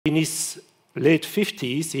In his late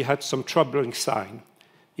 50s, he had some troubling signs.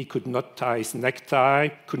 He could not tie his necktie,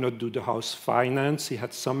 could not do the house finance, he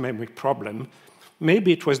had some memory problem.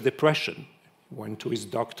 Maybe it was depression. He went to his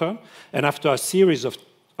doctor, and after a series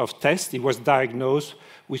of tests, he was diagnosed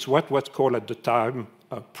with what was called at the time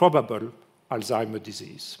probable Alzheimer's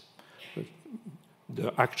disease.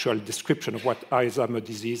 The actual description of what Alzheimer's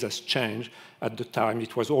disease has changed. At the time,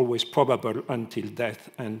 it was always probable until death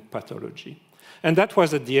and pathology. And that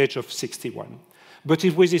was at the age of 61. But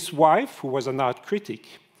with his wife, who was an art critic,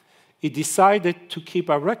 he decided to keep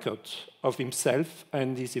a record of himself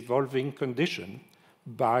and his evolving condition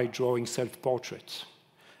by drawing self-portraits.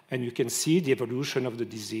 And you can see the evolution of the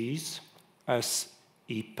disease as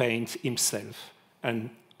he paints himself, and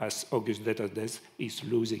as Auguste Deterdes is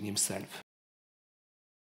losing himself.